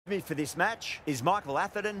Me for this match is Michael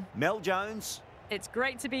Atherton, Mel Jones. It's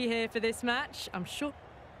great to be here for this match, I'm sure.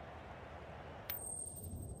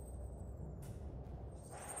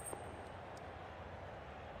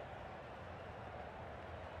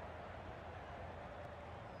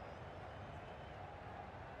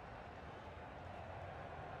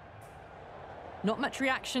 Not much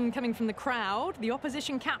reaction coming from the crowd. The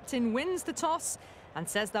opposition captain wins the toss and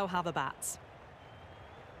says they'll have a bat.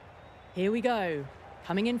 Here we go.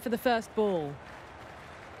 Coming in for the first ball.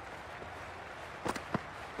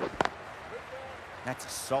 That's a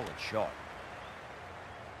solid shot.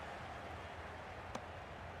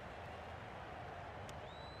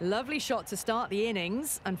 Lovely shot to start the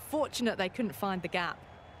innings. Unfortunate they couldn't find the gap.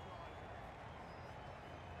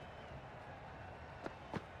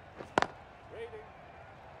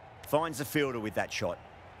 Finds the fielder with that shot.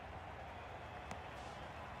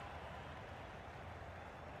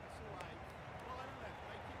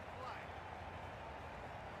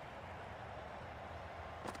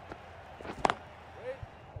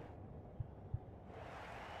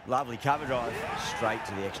 Lovely cover drive, straight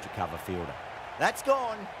to the extra cover fielder. That's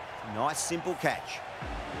gone. Nice simple catch.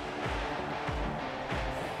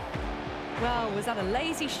 Well, was that a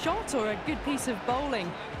lazy shot or a good piece of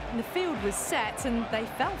bowling? And the field was set and they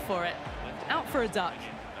fell for it. Out for a duck.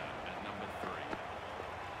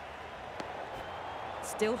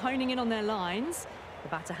 Still honing in on their lines. The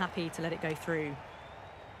batter happy to let it go through.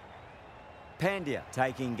 Pandya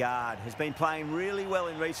taking guard, has been playing really well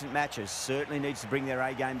in recent matches. Certainly needs to bring their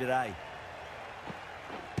A game today.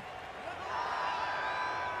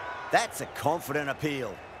 That's a confident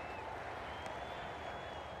appeal.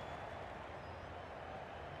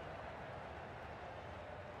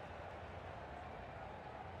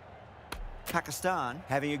 Pakistan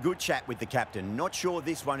having a good chat with the captain. Not sure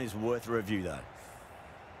this one is worth a review though.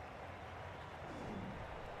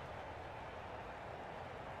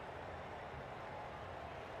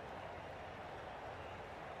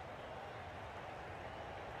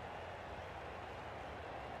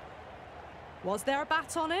 Was there a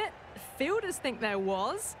bat on it? Fielders think there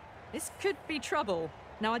was. This could be trouble.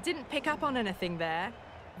 Now, I didn't pick up on anything there.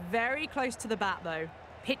 Very close to the bat, though.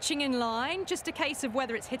 Pitching in line, just a case of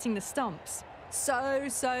whether it's hitting the stumps.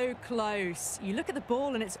 So close. You look at the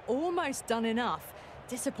ball and it's almost done enough.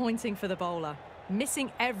 Disappointing for the bowler.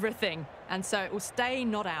 Missing everything, and so it will stay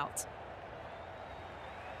not out.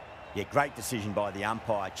 Yeah, great decision by the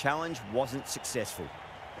umpire. Challenge wasn't successful.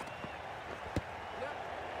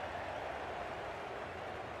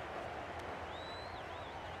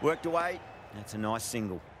 Worked away. That's a nice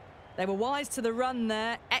single. They were wise to the run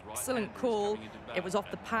there. Excellent call. It was off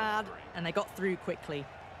the pad, and they got through quickly.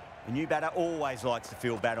 The new batter always likes to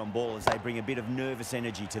feel bat on ball as they bring a bit of nervous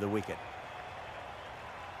energy to the wicket.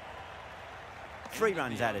 3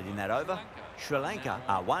 runs added in that over. Sri Lanka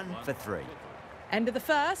are 1 for 3. End of the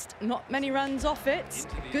first. Not many runs off it.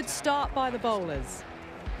 Good start by the bowlers.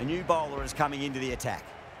 The new bowler is coming into the attack.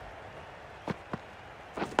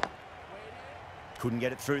 Couldn't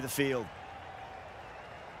get it through the field.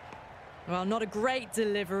 Well, not a great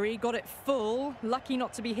delivery. Got it full. Lucky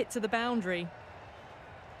not to be hit to the boundary.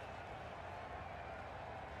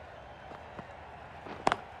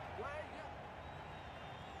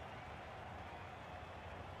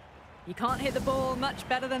 You can't hit the ball much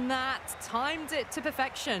better than that. Timed it to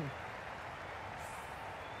perfection.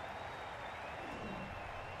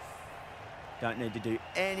 Don't need to do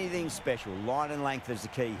anything special. Line and length is the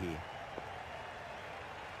key here.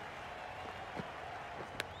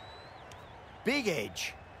 Big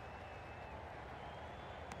edge.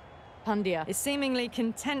 Pandya is seemingly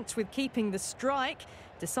content with keeping the strike,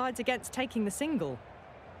 decides against taking the single.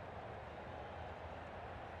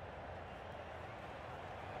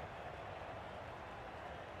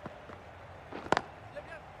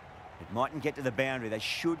 It mightn't get to the boundary. They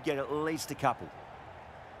should get at least a couple.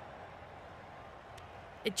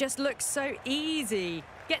 It just looks so easy.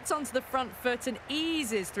 Gets onto the front foot and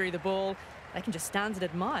eases through the ball. They can just stand and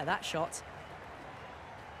admire that shot.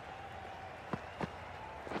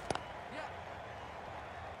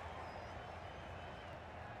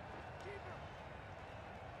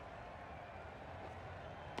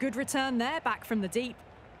 Good return there, back from the deep.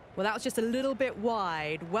 Well, that was just a little bit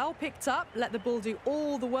wide. Well picked up, let the ball do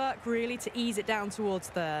all the work, really, to ease it down towards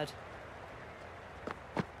third.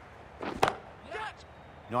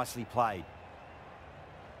 Nicely played.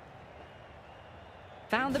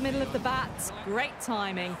 Found the middle of the bat. Great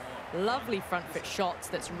timing. Lovely front foot shots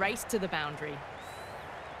that's raced to the boundary.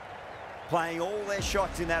 Playing all their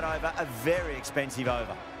shots in that over, a very expensive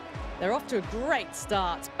over. They're off to a great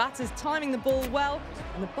start. Batters timing the ball well,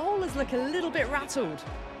 and the bowlers look a little bit rattled.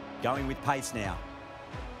 Going with pace now.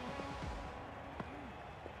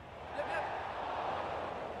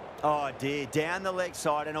 Oh dear, down the leg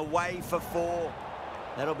side and away for 4.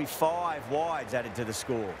 That'll be 5 wides added to the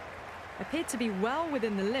score. Appeared to be well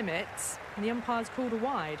within the limits, and the umpire's called a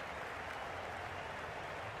wide.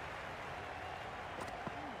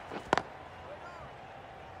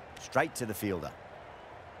 Straight to the fielder.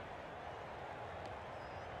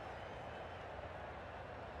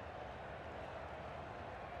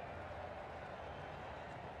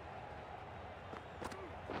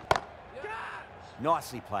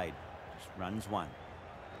 Nicely played. Just runs 1.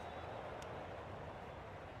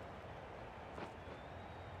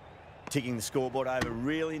 Ticking the scoreboard over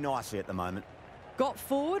really nicely at the moment. Got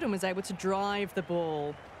forward and was able to drive the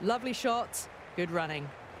ball. Lovely shot, good running.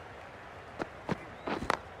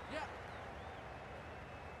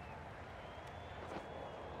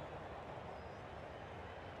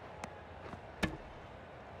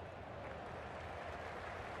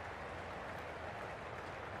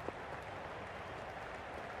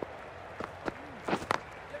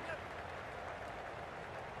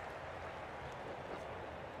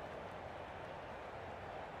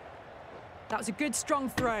 That was a good strong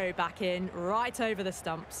throw back in, right over the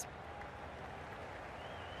stumps.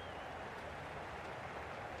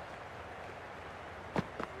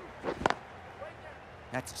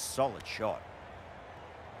 That's a solid shot.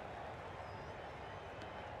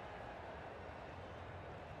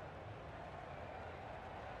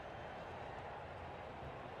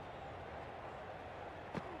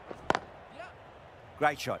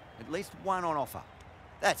 Great shot. At least 1 on offer.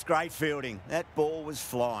 That's great fielding. That ball was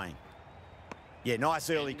flying. Yeah, nice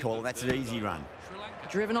early call. That's an easy run.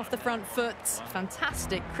 Driven off the front foot.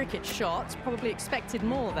 Fantastic cricket shot. Probably expected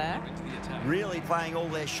more there. Really playing all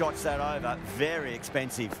their shots that over. Very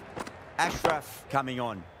expensive. Ashraf coming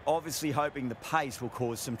on. Obviously hoping the pace will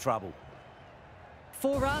cause some trouble.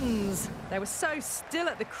 4 runs. They were so still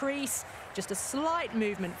at the crease. Just a slight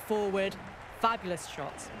movement forward. Fabulous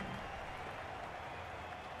shots.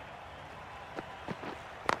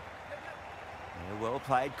 Yeah, well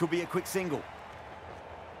played. Could be a quick single.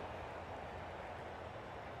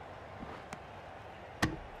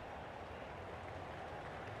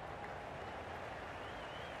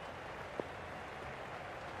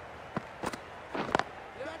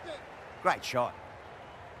 Great shot.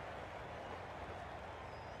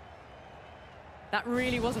 That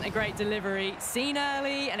really wasn't a great delivery. Seen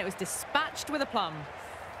early, and it was dispatched with aplomb.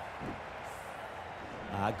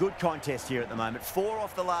 Good contest here at the moment. 4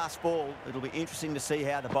 off the last ball. It'll be interesting to see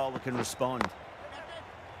how the bowler can respond.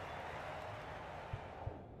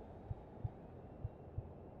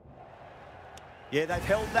 Yeah, they've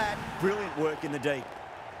held that. Brilliant work in the deep.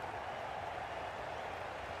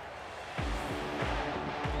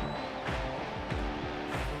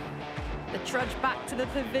 The trudge back to the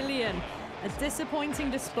pavilion. A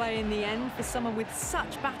disappointing display in the end for someone with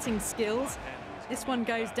such batting skills. This one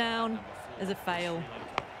goes down as a fail.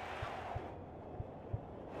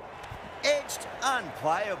 Edged,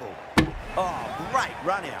 unplayable. Oh, great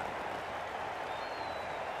run out.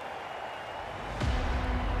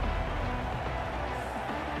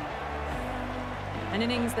 An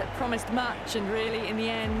innings that promised much and really, in the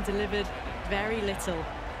end, delivered very little.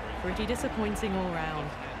 Pretty disappointing all round.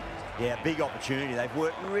 Yeah, big opportunity. They've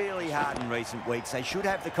worked really hard in recent weeks. They should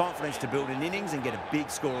have the confidence to build an innings and get a big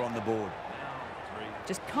score on the board.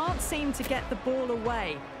 Just can't seem to get the ball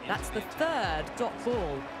away. That's the 3rd dot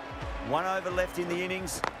ball. 1 over left in the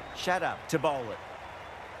innings. Shut up to bowl it.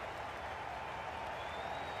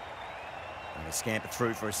 And they scamper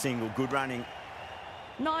through for a single. Good running.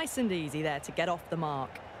 Nice and easy there to get off the mark.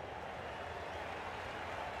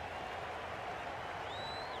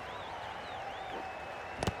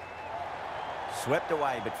 Swept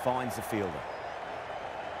away, but finds the fielder.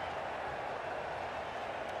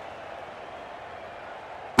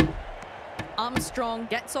 Armstrong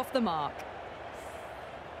gets off the mark.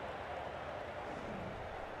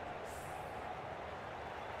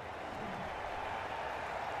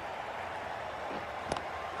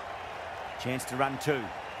 Chance to run 2.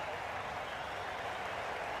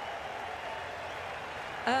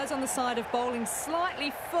 Errs on the side of bowling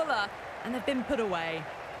slightly fuller, and they've been put away.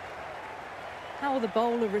 How will the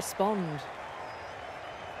bowler respond?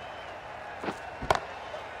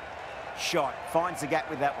 Shot. Finds the gap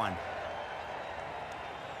with that one.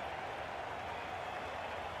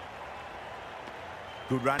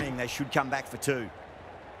 Good running. They should come back for 2.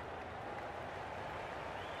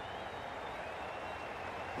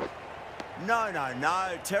 No, no,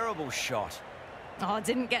 no. Terrible shot. Oh,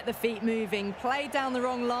 didn't get the feet moving. Played down the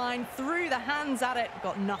wrong line, threw the hands at it,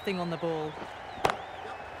 got nothing on the ball.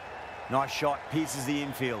 Nice shot, pierces the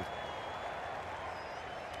infield.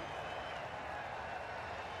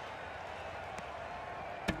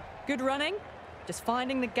 Good running, just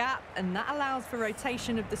finding the gap, and that allows for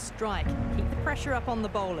rotation of the strike. Keep the pressure up on the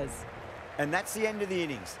bowlers. And that's the end of the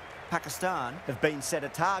innings. Pakistan have been set a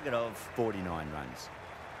target of 49 runs.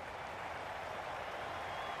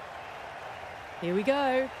 Here we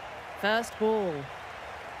go. First ball.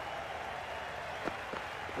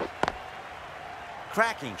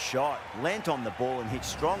 Cracking shot, leant on the ball and hit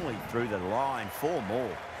strongly through the line. 4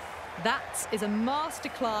 more. That is a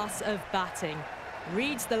masterclass of batting.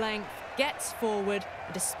 Reads the length, gets forward,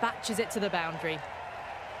 and dispatches it to the boundary.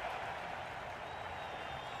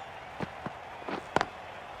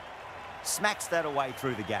 Smacks that away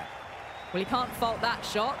through the gap. Well, you can't fault that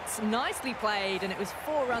shot. Nicely played, and it was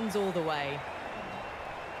 4 runs all the way.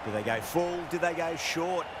 Do they go full? Do they go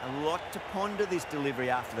short? A lot to ponder this delivery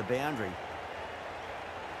after the boundary.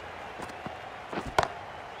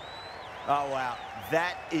 Oh, wow.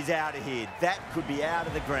 That is out of here. That could be out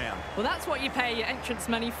of the ground. Well, that's what you pay your entrance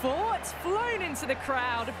money for. It's flown into the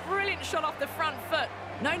crowd. A brilliant shot off the front foot.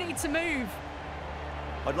 No need to move.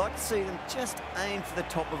 I'd like to see them just aim for the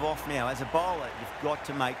top of off now. As a bowler, you've got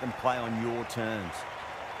to make them play on your terms.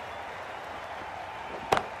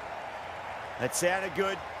 That sounded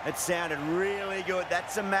good. It sounded really good.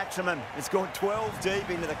 That's a maximum. It's gone 12 deep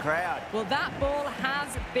into the crowd. Well, that ball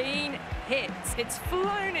has been hit. It's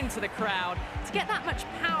flown into the crowd. To get that much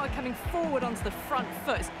power coming forward onto the front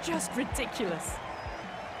foot is just ridiculous.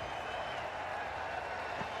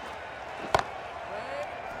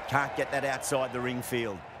 Can't get that outside the ring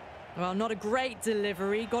field. Well, not a great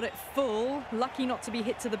delivery. Got it full. Lucky not to be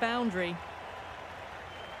hit to the boundary.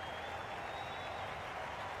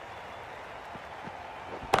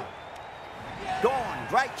 Gone.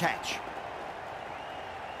 Great catch.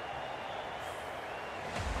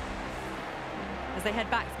 As they head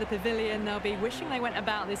back to the pavilion, they'll be wishing they went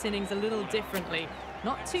about this innings a little differently.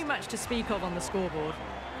 Not too much to speak of on the scoreboard.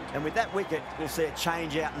 And with that wicket, we'll see a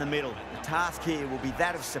change out in the middle. The task here will be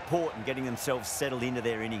that of support and getting themselves settled into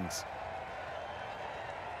their innings.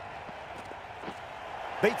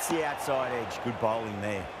 Beats the outside edge. Good bowling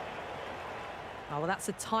there. Oh, well, that's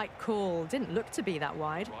a tight call. Didn't look to be that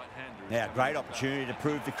wide. Now, great opportunity to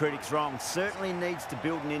prove the critics wrong. Certainly needs to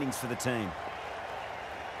build an innings for the team.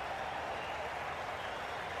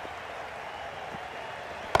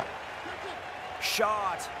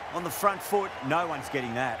 Shot on the front foot. No one's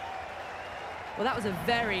getting that. Well, that was a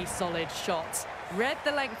very solid shot. Read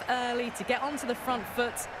the length early to get onto the front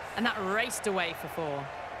foot, and that raced away for 4.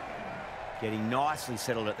 Getting nicely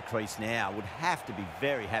settled at the crease now. Would have to be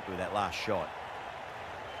very happy with that last shot.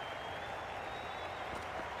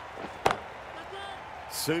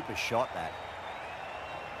 Super shot, that.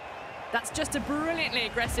 That's just a brilliantly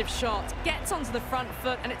aggressive shot. Gets onto the front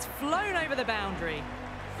foot, and it's flown over the boundary.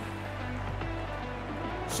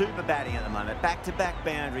 Super batting at the moment. Back-to-back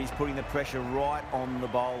boundaries, putting the pressure right on the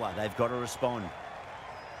bowler. They've got to respond.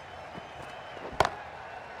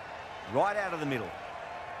 Right out of the middle.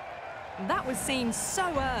 That was seen so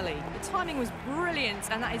early. The timing was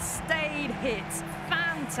brilliant, and that is stayed hit.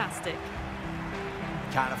 Fantastic.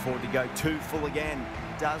 Can't afford to go too full again.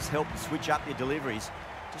 It does help to switch up your deliveries,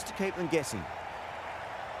 just to keep them guessing.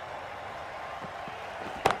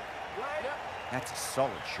 That's a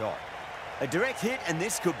solid shot. A direct hit, and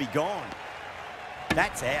this could be gone.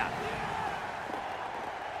 That's out.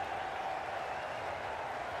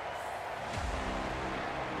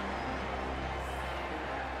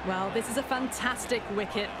 Well, this is a fantastic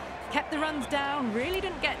wicket. Kept the runs down, really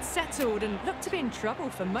didn't get settled, and looked to be in trouble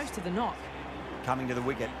for most of the knock. Coming to the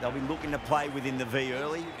wicket, they'll be looking to play within the V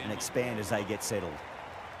early and expand as they get settled.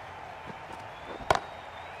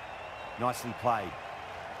 Nicely played.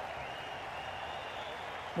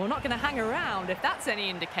 Well, not going to hang around if that's any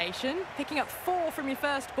indication. Picking up 4 from your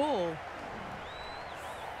first ball.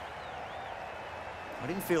 I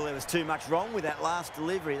didn't feel there was too much wrong with that last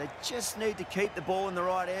delivery. They just need to keep the ball in the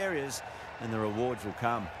right areas and the rewards will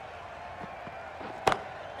come.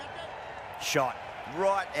 Shot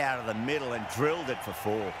right out of the middle and drilled it for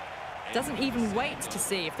 4. Doesn't even wait to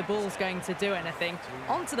see if the ball's going to do anything.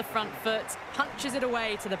 Onto the front foot, punches it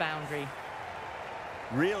away to the boundary.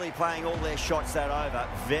 Really playing all their shots that over.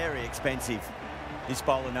 Very expensive. This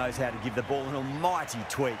bowler knows how to give the ball an almighty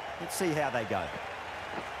tweak. Let's see how they go.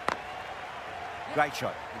 Great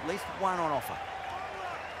shot. At least one on offer.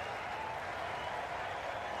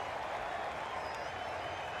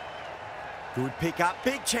 Good pick up.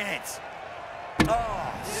 Big chance.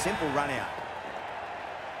 Oh, simple run out.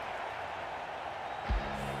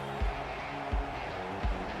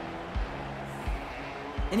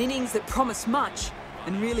 An innings that promised much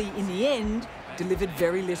and really, in the end, delivered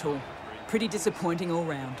very little. Pretty disappointing all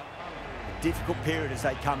round. A difficult period as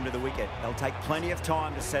they come to the wicket. They'll take plenty of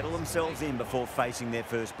time to settle themselves in before facing their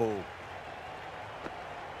first ball.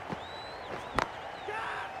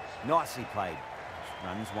 Nicely played.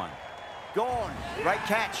 Runs one. Gone. Great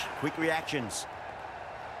catch. Quick reactions.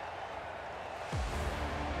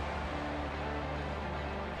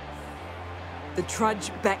 The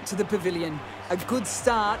trudge back to the pavilion. A good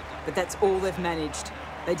start, but that's all they've managed.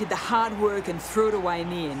 They did the hard work and threw it away in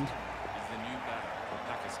the end. Is the new batter for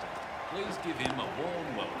Pakistan. Please give him a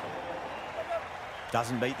warm welcome.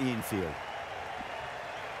 Doesn't beat the infield.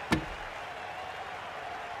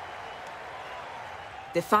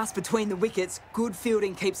 They're fast between the wickets. Good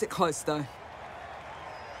fielding keeps it close, though.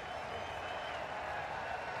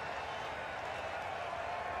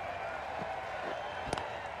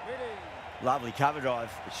 Lovely cover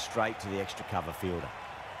drive, but straight to the extra cover fielder.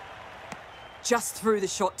 Just threw the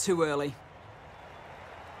shot too early.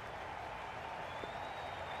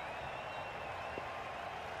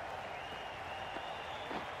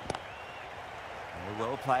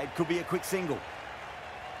 Well played. Could be a quick single.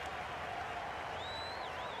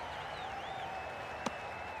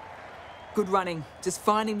 Good running, just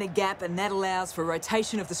finding the gap, and that allows for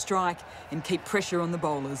rotation of the strike and keep pressure on the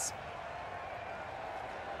bowlers.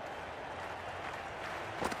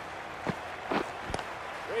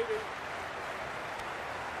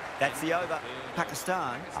 That's the over.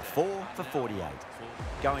 Pakistan are 4 for 48.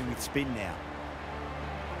 Going with spin now.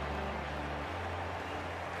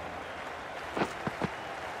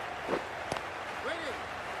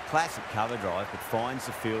 Classic cover drive, but finds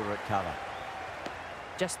the fielder at cover.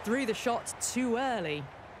 Just threw the shot too early.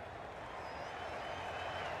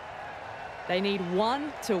 They need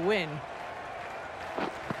one to win.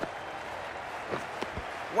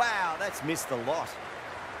 Wow, that's missed the lot.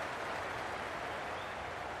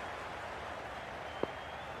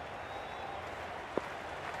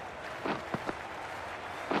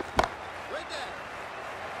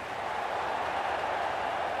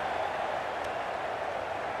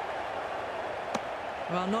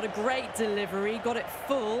 Well, not a great delivery. Got it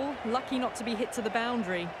full. Lucky not to be hit to the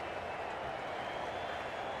boundary.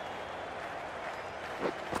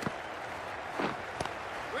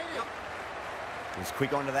 Was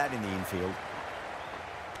quick onto that in the infield.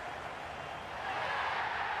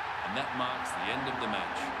 And that marks the end of the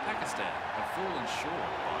match. Pakistan have fallen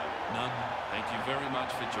short by none. Thank you very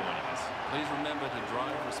much for joining us. Please remember to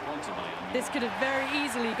drive responsibly. This could have very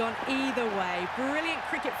easily gone either way. Brilliant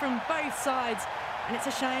cricket from both sides. And it's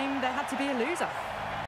a shame there had to be a loser.